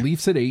 Hey.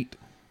 Leafs at 8.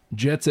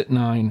 Jets at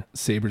 9.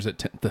 Sabres at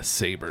 10. The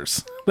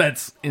Sabres.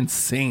 That's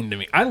insane to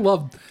me. I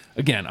love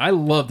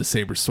the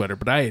Sabres sweater,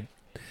 but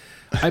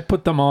I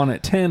put them on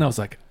at 10. I was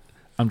like,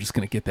 I'm just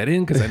going to get that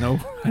in because I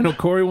know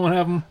Corey won't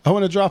have them. I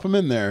want to drop them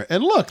in there.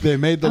 And look, they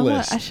made the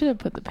list. I should have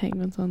put the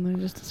Penguins on there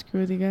just to screw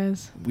with you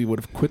guys. We would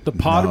have quit the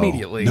pod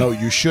immediately. No,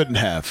 you shouldn't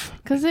have.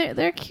 Because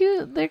they're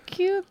cute. They're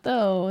cute,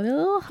 though. They're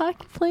little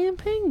hockey-playing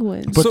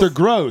penguins. But they're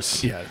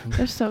gross. Yeah.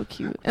 They're so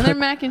cute. And they're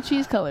mac and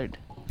cheese colored.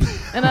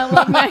 And I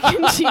love mac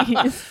and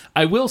cheese.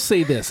 I will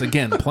say this,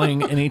 again,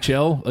 playing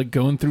NHL, like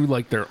going through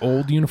like their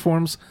old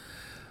uniforms,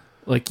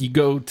 like you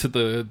go to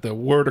the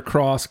word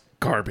across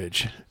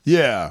garbage.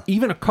 Yeah.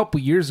 Even a couple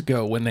years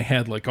ago when they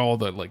had like all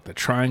the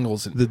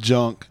triangles and The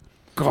junk.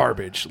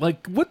 garbage.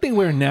 Like what they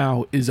wear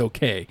now is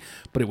okay,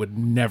 but it would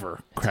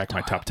never crack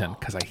my top 10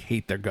 because I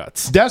hate their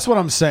guts. That's what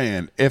I'm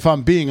saying. If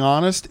I'm being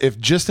honest, if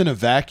just in a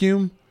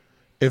vacuum,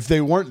 if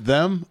they weren't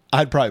them,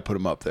 I'd probably put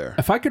them up there.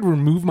 If I could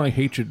remove my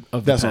hatred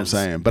of the That's what I'm Pens,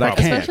 saying, but I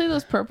probably. can't. Especially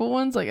those purple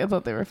ones. Like, I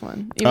thought they were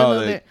fun.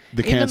 The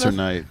Cancer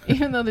Night.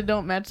 Even though they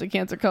don't match the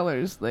Cancer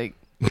colors. Like,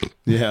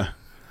 Yeah.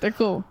 they're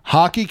cool.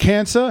 Hockey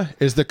Cancer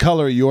is the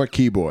color of your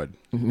keyboard.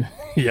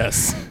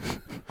 Yes.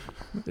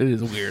 It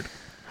is weird.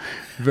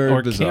 Very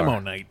Or bizarre. Camo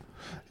Night.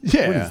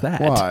 Yeah. What is that?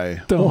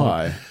 Why? Don't.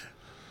 Why?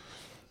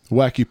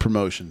 Wacky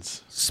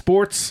promotions.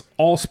 Sports,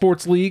 all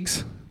sports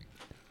leagues.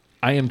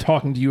 I am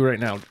talking to you right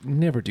now.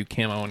 Never do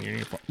camo on your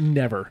uniform.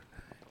 Never.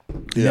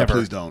 Yeah, Never.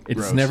 please don't. It's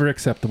Gross. never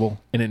acceptable,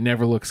 and it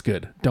never looks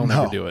good. Don't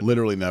ever do it.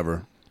 Literally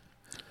never.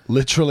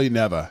 Literally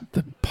never.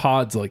 The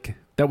pods, like,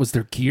 that was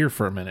their gear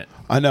for a minute.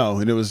 I know,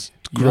 and it was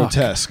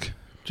grotesque.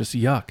 Just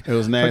yuck. It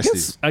was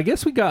nasty. I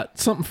guess we got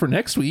something for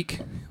next week.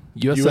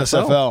 USFL.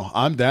 USFL.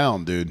 I'm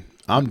down, dude.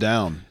 I'm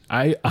down.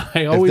 I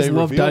always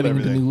love revealed diving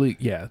into everything. new league.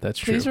 Yeah, that's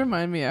true. Please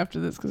remind me after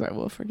this because I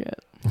will forget.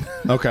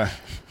 Okay.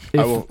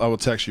 If- I will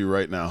text you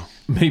right now.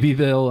 Maybe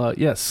they'll,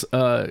 yes.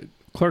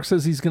 Clark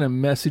says he's going to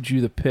message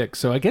you the pick.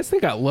 So I guess they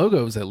got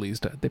logos at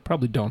least. They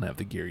probably don't have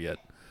the gear yet.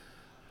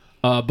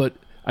 But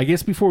I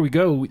guess before we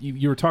go,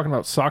 you were talking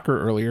about soccer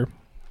earlier.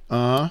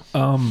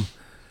 Uh-huh.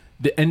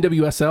 The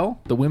NWSL,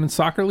 the women's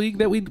soccer league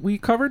that we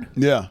covered,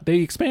 Yeah. they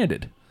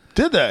expanded.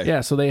 Did they?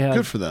 Yeah, so they have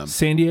Good for them.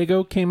 San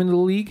Diego came into the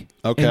league.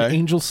 Okay. And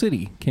Angel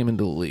City came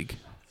into the league.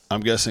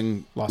 I'm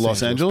guessing Los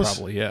Los Angeles, Angeles?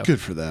 probably, yeah.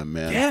 Good for them,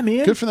 man. Yeah,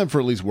 man. Good for them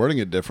for at least wording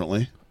it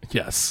differently.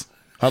 Yes.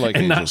 I like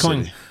And Angel not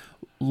going City.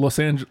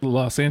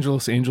 Los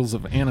Angeles Angels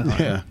of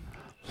Anaheim. Yeah.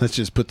 Let's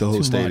just put the whole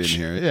Too state much.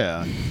 in here.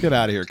 Yeah. Get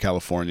out of here,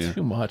 California.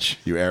 Too much.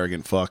 You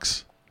arrogant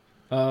fucks.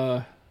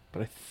 But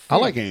I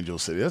like Angel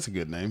City. That's a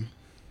good name.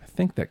 I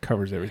think that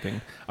covers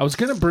everything. I was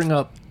going to bring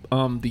up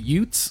the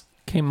Utes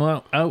came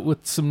out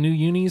with some new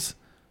unis.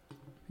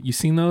 You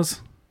seen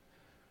those?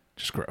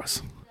 Just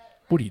gross.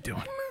 What are you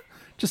doing?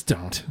 Just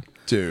don't.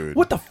 Dude.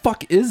 What the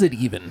fuck is it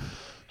even?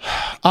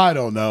 I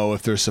don't know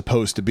if there's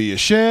supposed to be a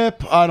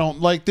ship. I don't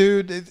like,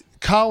 dude.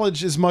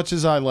 College, as much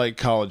as I like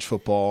college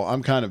football,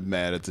 I'm kind of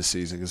mad at the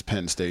season because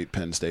Penn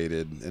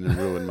Stated, and it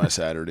ruined my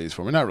Saturdays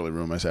for me. Not really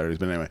ruined my Saturdays,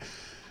 but anyway.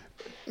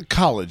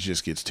 College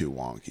just gets too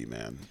wonky,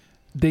 man.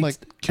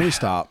 Can we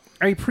stop?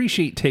 I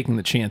appreciate taking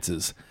the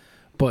chances,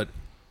 but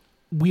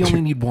we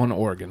only need one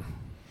Oregon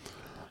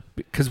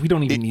because we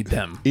don't even need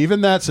them.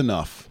 Even that's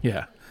enough.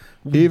 Yeah,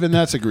 Even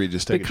that's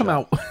egregious. they come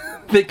out.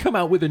 They come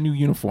out with a new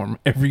uniform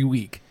every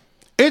week.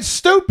 It's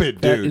stupid,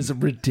 dude. That is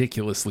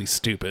ridiculously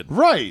stupid.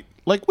 Right.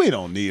 Like, we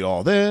don't need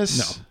all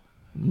this.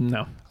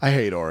 No. I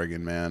hate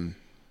Oregon, man.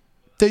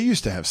 They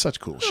used to have such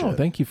cool shit. Oh,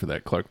 thank you for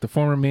that, Clark. The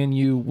former Man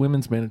U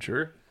women's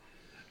manager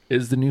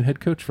is the new head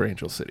coach for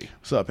Angel City.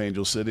 What's up,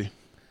 Angel City?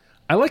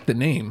 I like the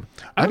name.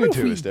 I don't do know if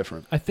too. It's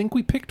different. I think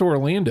we picked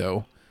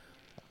Orlando.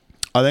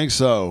 I think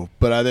so,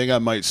 but I think I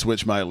might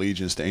switch my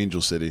allegiance to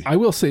Angel City. I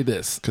will say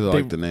this. 'Cause I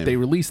like the name. They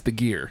released the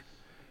gear.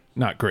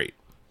 Not great.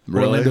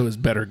 Really? Orlando is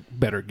better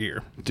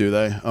gear. Do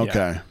they?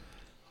 Okay.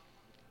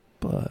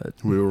 But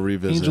We will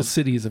revisit. Angel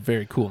City is a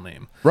very cool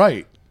name.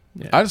 Right.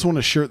 Yeah. I just want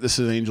a shirt that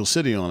says Angel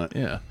City on it.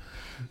 Yeah.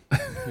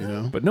 You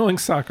know? But knowing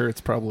soccer,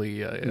 it's probably...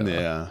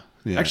 Yeah.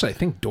 Actually, I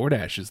think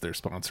DoorDash is their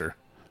sponsor.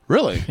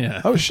 Really?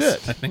 Yeah. Oh,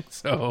 shit. I think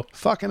so.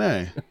 Fucking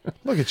A.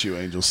 Look at you,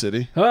 Angel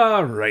City.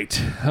 All right.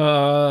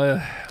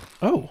 I'm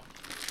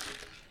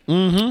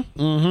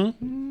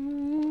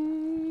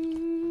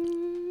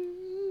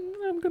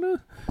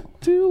gonna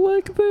do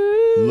like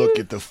this. Look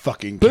at the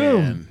fucking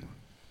Boom.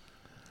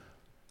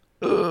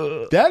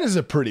 can. That is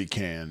a pretty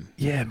can.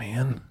 Yeah,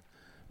 man.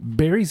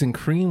 Berries and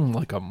cream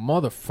like a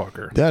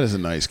motherfucker. That is a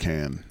nice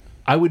can.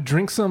 I would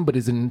drink some, but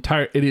it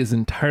is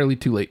entirely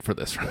too late for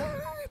this.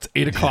 It's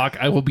 8 o'clock.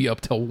 I will be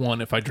up till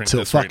 1 if I drink Till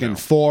this right fucking now.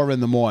 4 in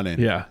the morning.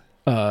 Yeah.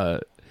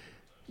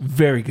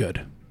 Very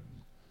good.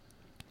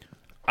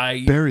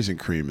 Berries and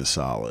cream is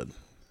solid.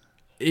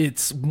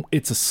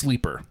 it's a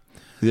sleeper.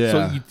 Yeah.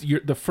 So you're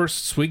the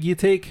first swig you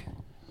take,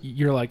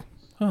 you're like,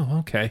 oh,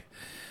 okay.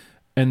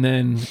 And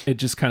then it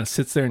just kind of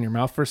sits there in your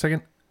mouth for a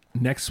second.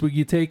 Next swig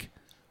you take,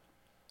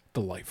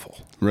 delightful.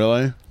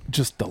 Really?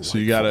 Just delightful. So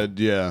you gotta,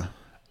 yeah.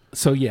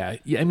 So yeah,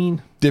 I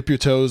mean, dip your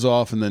toes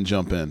off and then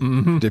jump in.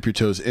 Mm-hmm. Dip your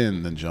toes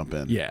in, then jump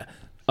in. Yeah.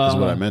 That's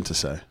what I meant to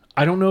say.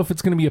 I don't know if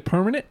it's going to be a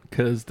permanent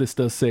because this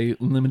does say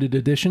limited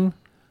edition,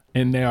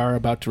 and they are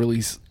about to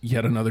release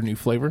yet another new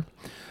flavor.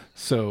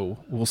 So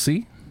we'll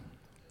see.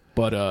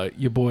 But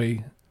your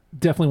boy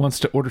definitely wants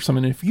to order some.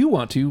 And if you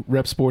want to,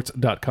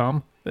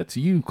 repsports.com. That's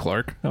you,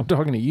 Clark. I'm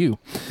talking to you.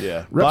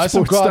 Yeah. Buy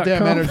some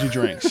goddamn energy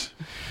drinks.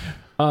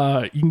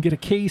 You can get a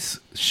case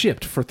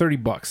shipped for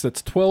 $30.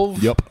 That's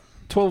 12. Yep.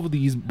 12 of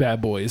these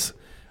bad boys.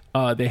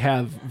 They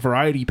have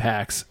variety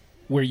packs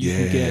where you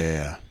can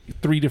get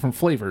 3 different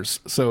flavors.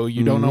 So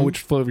you don't know which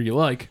flavor you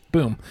like.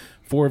 Boom.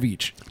 4 of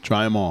each.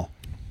 Try them all.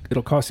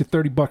 It'll cost you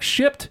 $30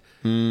 shipped,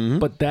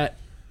 but that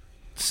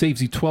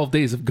saves you 12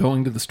 days of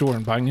going to the store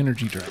and buying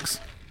energy drinks.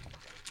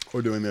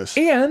 Or doing this.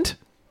 And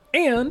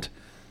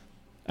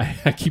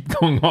I keep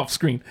going off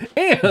screen.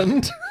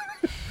 And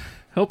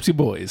helps you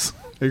boys.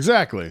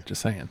 Exactly.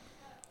 Just saying.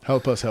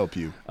 Help us help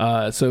you.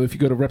 So if you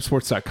go to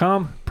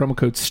repsports.com, promo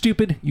code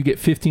STUPID, you get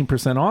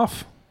 15%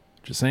 off.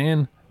 Just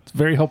saying. It's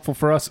very helpful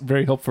for us,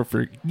 very helpful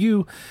for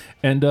you.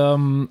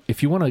 And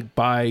if you want to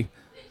buy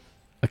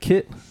a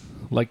kit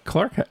like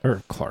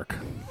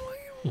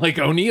like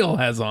O'Neill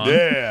has on.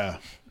 Yeah.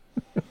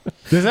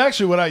 This is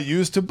actually what I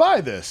used to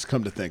buy this,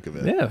 come to think of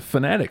it. Yeah,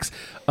 Fanatics.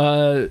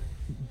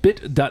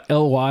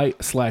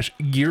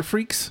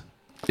 bit.ly/gearfreaks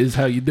is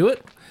how you do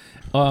it.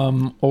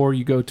 Or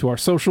you go to our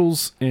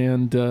socials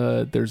and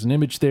there's an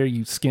image there.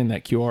 You scan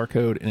that QR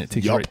code and it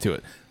takes you right to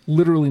it.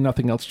 Literally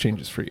nothing else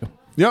changes for you.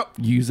 Yep.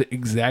 Use it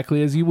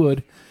exactly as you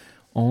would.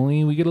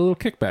 Only we get a little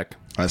kickback.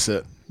 That's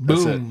it. Boom.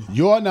 That's it.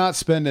 You're not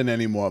spending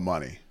any more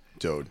money,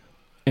 dude.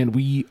 And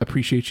we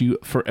appreciate you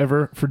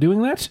forever for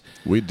doing that.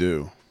 We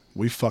do.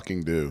 We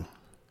fucking do.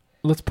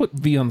 Let's put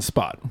V on the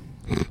spot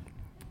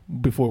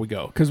before we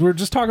go. Because we're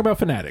just talking about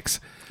Fanatics.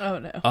 Oh,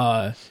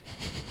 no.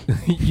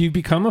 You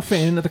become a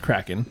fan of the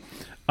Kraken.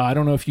 I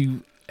don't know if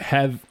you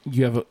have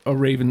a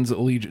Ravens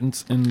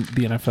allegiance in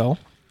the NFL.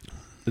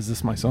 Is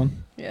this my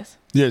son? Yes.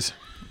 Yes.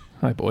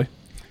 Hi, boy.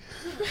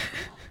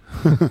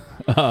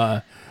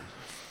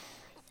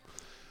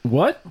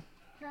 What?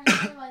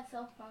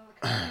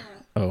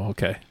 Oh,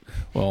 okay.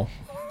 Well,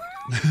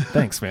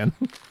 thanks, man.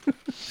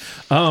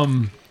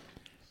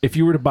 If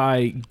you were to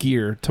buy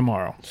gear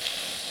tomorrow,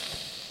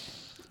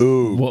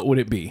 what would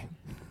it be?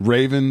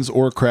 Ravens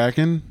or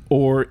Kraken?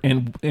 Or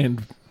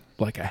and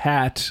like a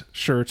hat,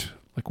 shirt,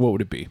 like what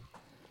would it be?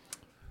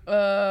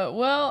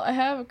 Well, I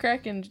have a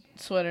Kraken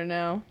sweater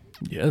now.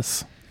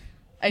 Yes.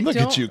 Look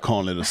at you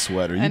calling it a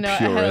sweater. You I know,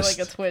 purist. I had like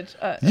a twitch.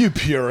 You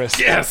purist.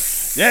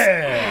 Yes.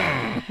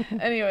 Yeah.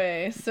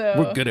 Anyway, so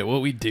we're good at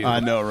what we do. I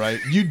know, right?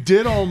 You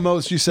did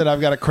almost. You said I've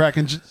got a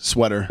Kraken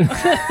sweater.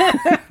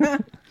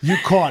 You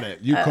caught it.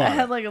 I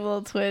had like a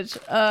little twitch.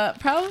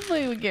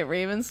 Probably would get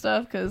Raven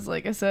stuff because,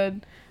 like I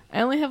said,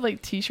 I only have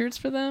like T-shirts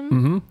for them.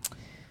 Mm-hmm.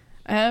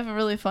 I have a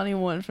really funny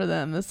one for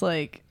them. It's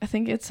like, I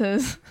think it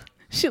says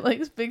she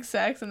likes big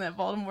sacks and that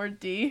Baltimore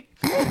D.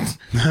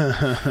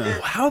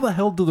 How the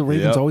hell do the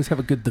Ravens always have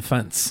a good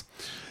defense?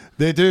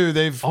 They do.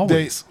 They've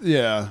always.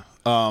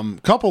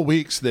 Couple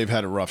weeks they've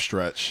had a rough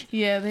stretch.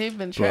 Yeah, they've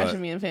been trashing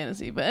me in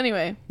fantasy. But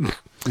anyway.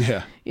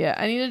 Yeah. Yeah,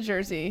 I need a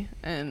jersey,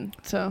 and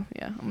so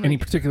yeah. Any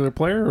particular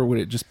player, or would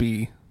it just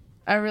be?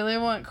 I really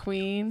want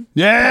Queen.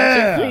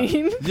 Yeah. Patrick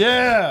Queen.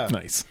 Yeah.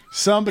 Nice.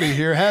 Somebody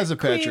here has a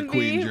Patrick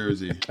Queen Queen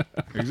jersey.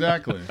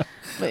 Exactly.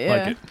 But yeah.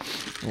 Like it.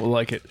 We'll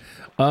like it.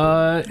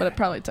 But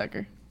probably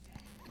Tucker.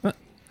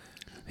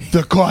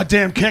 The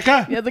goddamn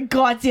kicker? Yeah, the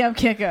goddamn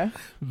kicker.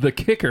 The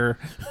kicker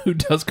who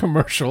does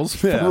commercials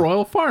for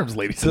Royal Farms,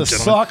 ladies and The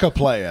gentlemen. soccer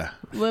player.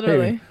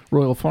 Literally. Hey,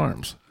 Royal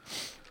Farms,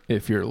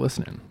 if you're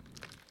listening,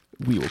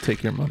 we will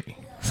take your money.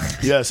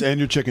 Yes, and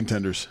your chicken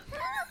tenders.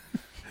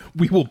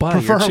 We will buy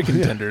your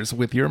chicken tenders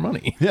with your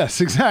money.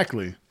 Yes,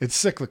 exactly. It's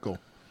cyclical.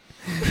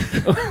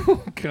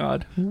 Oh,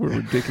 God. We're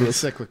ridiculous. It's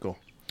cyclical.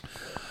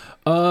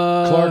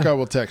 Clark, I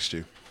will text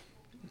you.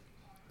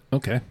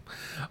 Okay.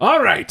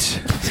 All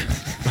right.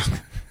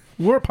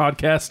 We're a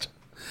podcast.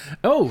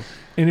 Oh,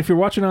 and if you're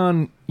watching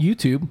on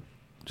YouTube,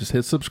 just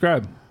hit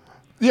subscribe.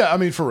 Yeah, I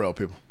mean, for real,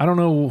 people. I don't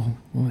know.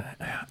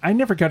 I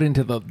never got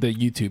into the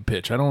YouTube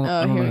pitch. I don't know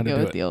here how we to go do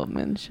with it. the old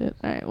man shit.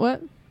 All right,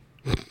 what?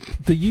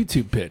 The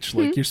YouTube pitch.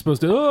 Like, you're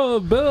supposed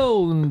to,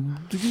 bell and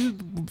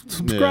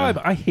subscribe.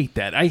 Yeah. I hate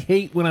that. I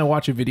hate when I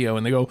watch a video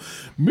and they go,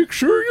 make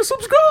sure you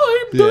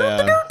subscribe.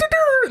 Yeah.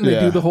 And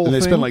they do the whole and they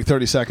thing. spend like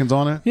 30 seconds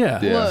on it. Yeah.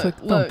 Look, It's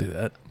like, don't do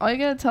that. All you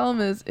gotta tell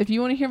them is, if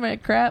you want to hear my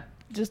crap,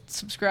 just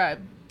subscribe.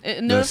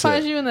 It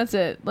notifies you, and that's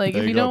it. Like,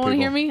 There if you you go, don't want to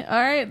hear people. me,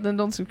 all right, then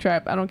don't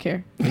subscribe. I don't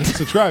care.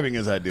 Subscribing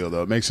is ideal,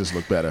 though. It makes us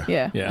look better.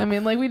 Yeah. Yeah. I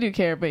mean, like, we do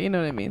care, but you know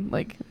what I mean.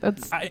 Like,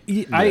 that's I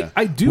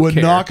do We're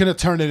care. not going to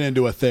turn it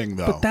into a thing,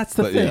 though. But that's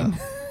the thing.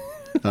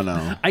 I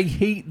know. I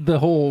hate the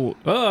whole,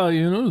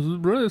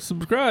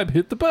 subscribe,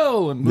 hit the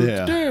bell, and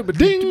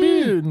Ding!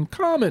 and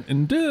comment,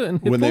 and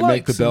hit When the they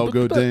make the likes, bell and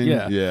go ding.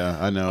 Yeah.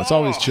 I know. It's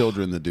always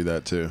children that do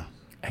that too.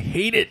 I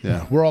hate it.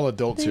 Yeah, we're all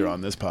adults here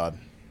on this pod.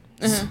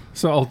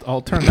 So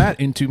I'll turn that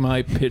into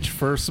my pitch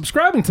for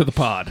subscribing to the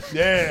pod.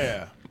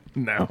 Yeah.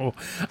 No.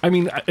 I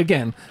mean,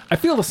 again, I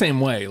feel the same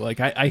way. Like,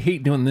 I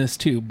hate doing this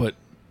too, but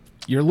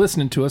you're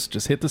listening to us,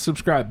 just hit the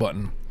subscribe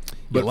button.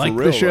 You like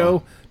the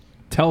show,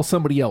 tell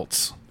somebody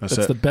else.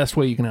 That's the best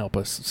way you can help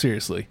us.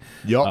 Seriously.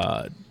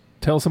 Yup.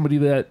 Tell somebody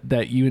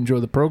that you enjoy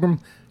the program,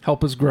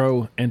 help us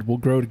grow, and we'll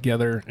grow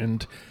together.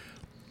 And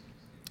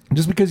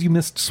just because you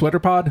missed Sweater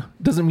Pod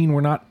doesn't mean we're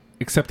not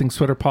accepting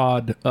Sweater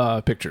Pod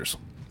pictures.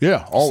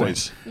 Yeah,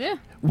 always. So, yeah.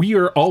 We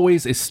are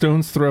always a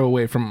stone's throw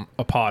away from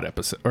a pod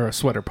episode or a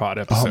Sweater Pod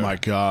episode. Oh my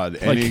God!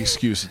 Any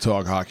excuse to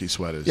talk hockey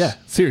sweaters? Yeah,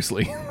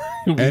 seriously.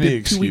 We Any did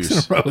excuse 2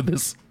 weeks in a row.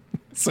 This.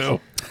 So.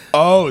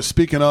 Oh,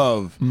 speaking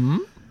of,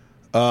 during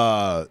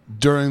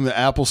the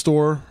Apple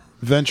Store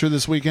venture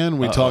this weekend,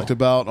 we talked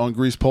about on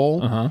Grease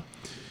Pole.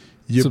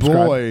 Your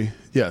Subscribe. boy,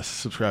 yes,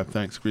 subscribe.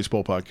 Thanks, Grease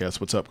Pole Podcast.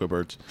 What's up, Go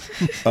Birds?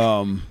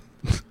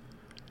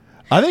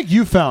 I think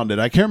you found it.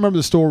 I can't remember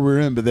the store we were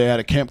in, but they had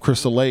a Camp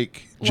Crystal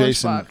Lake,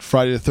 Jason, Lunchbox.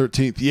 Friday the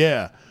 13th.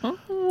 Yeah.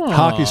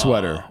 Hockey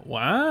sweater.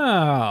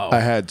 Wow. I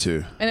had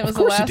to. And it was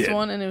the course you last did.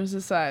 one, and it was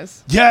his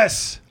size.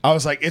 Yes. I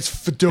was like, it's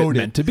Fedora. It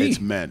meant to be. It's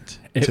meant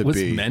It to was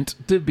be. meant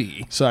to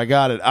be. So I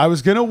got it. I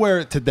was going to wear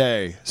it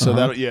today. So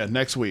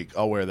next week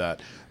I'll wear that.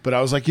 But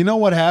I was like, you know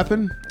what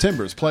happened?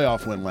 Timbers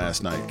playoff win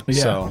last night.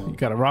 Yeah, So you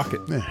got to rock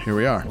it. yeah, here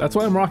we are. That's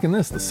why I'm rocking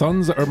this. The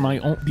Suns are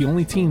the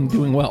only team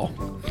doing well.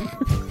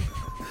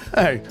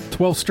 Hey,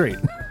 12 straight.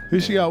 at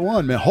least you got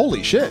one, man.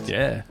 Holy shit.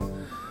 Yeah.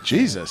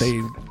 Jesus.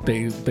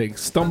 They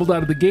stumbled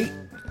out of the gate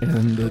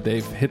and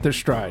they've hit their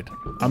stride.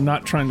 I'm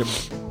not trying to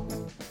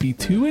be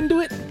too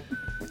into it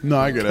No,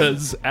 I get it.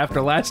 because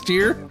after last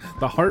year,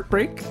 the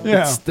heartbreak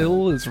Yeah. it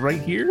still is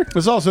right here.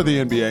 It's also the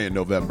NBA in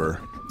November.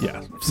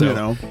 Yeah.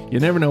 So you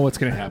never know what's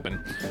going to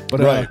happen.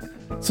 But Right.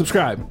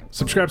 subscribe.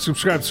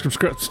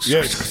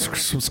 Yes.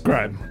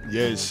 Subscribe.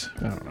 Yes.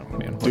 I don't know,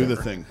 man. Do the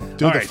Whatever. thing.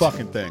 Do All the right.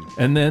 fucking thing.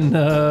 And then,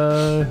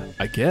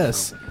 I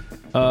guess,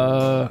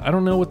 I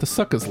don't know what the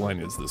Suckas line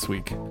is this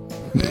week.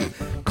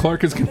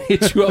 Clark is going to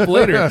hit you up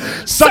later.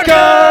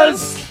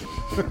 Suckers!